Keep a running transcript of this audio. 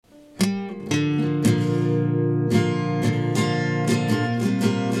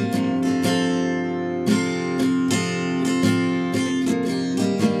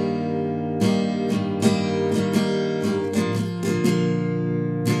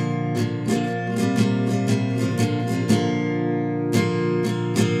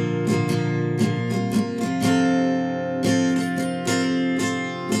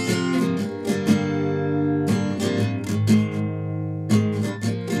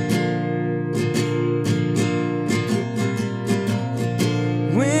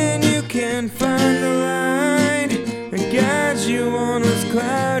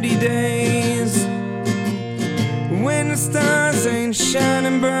stars ain't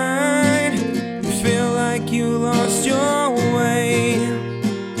shining bright, you feel like you lost your way.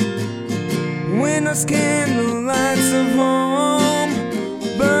 When those candle lights of home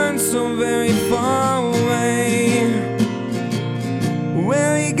burn so very far away,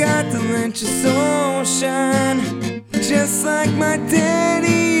 well, you got to let your soul shine, just like my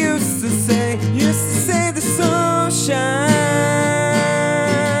daddy used to say. The soul shine,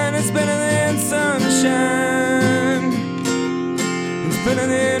 it's better than sunshine, it's better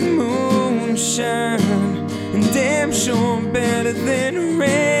than moonshine, and damn sure better than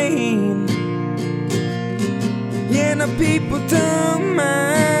rain. Yeah, now people don't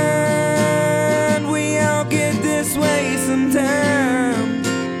mind, we all get this way sometime.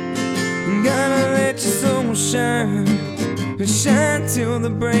 Gotta let your soul shine, shine till the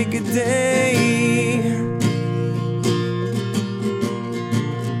break of day.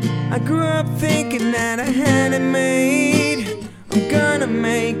 I grew up thinking that I had it made, I'm gonna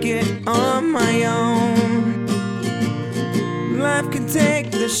make it on my own. Life can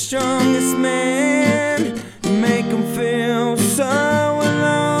take the strongest man and make him feel so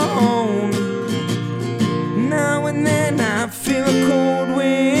alone. Now and then I feel a cold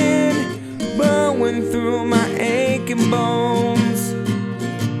wind blowing through my aching bones,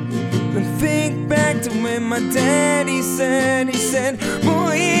 and think back to when my daddy said,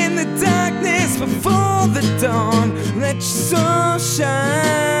 boy, in the darkness before the dawn, let your soul shine.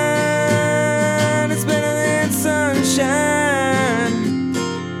 It's better than sunshine,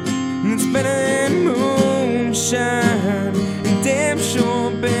 it's better than moonshine, and damn sure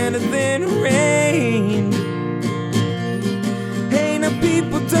better than rain. Hey, now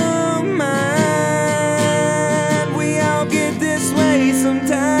people don't mind, we all get this way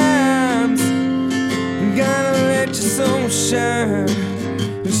sometimes. Gotta let your soul shine,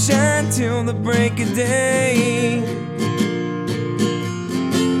 shine till the break of day.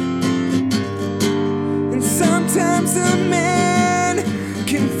 And sometimes a man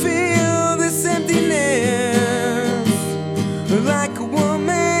can feel this emptiness, like a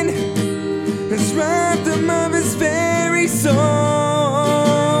woman has robbed him of his very soul.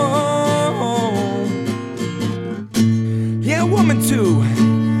 Yeah, woman too,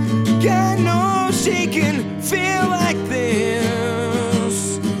 God knows she can feel like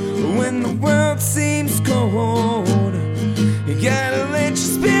this when the world seems cold. You gotta let your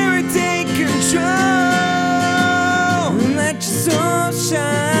spirit take control, let your soul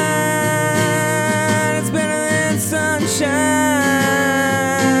shine. It's better than sunshine,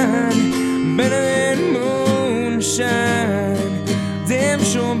 better than moonshine, damn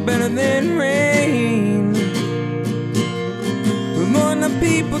sure better than rain. Lord, now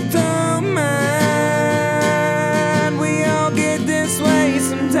people don't mind, we all get this way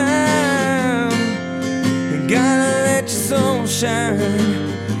sometime. Gotta let your soul shine,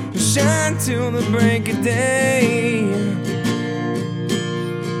 shine till the break of day.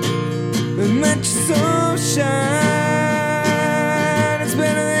 Let your soul shine, it's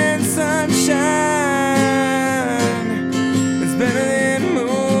better than sunshine, it's better than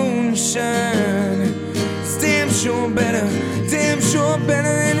moonshine, it's damn sure better than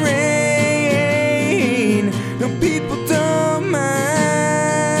rain. No, people don't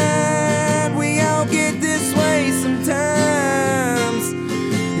mind, we all get this way sometimes.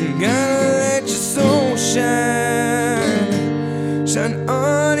 You gotta let your soul shine, shine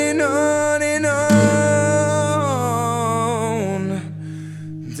on and on and on,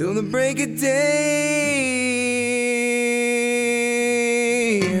 'til the break of day. Till the break of day.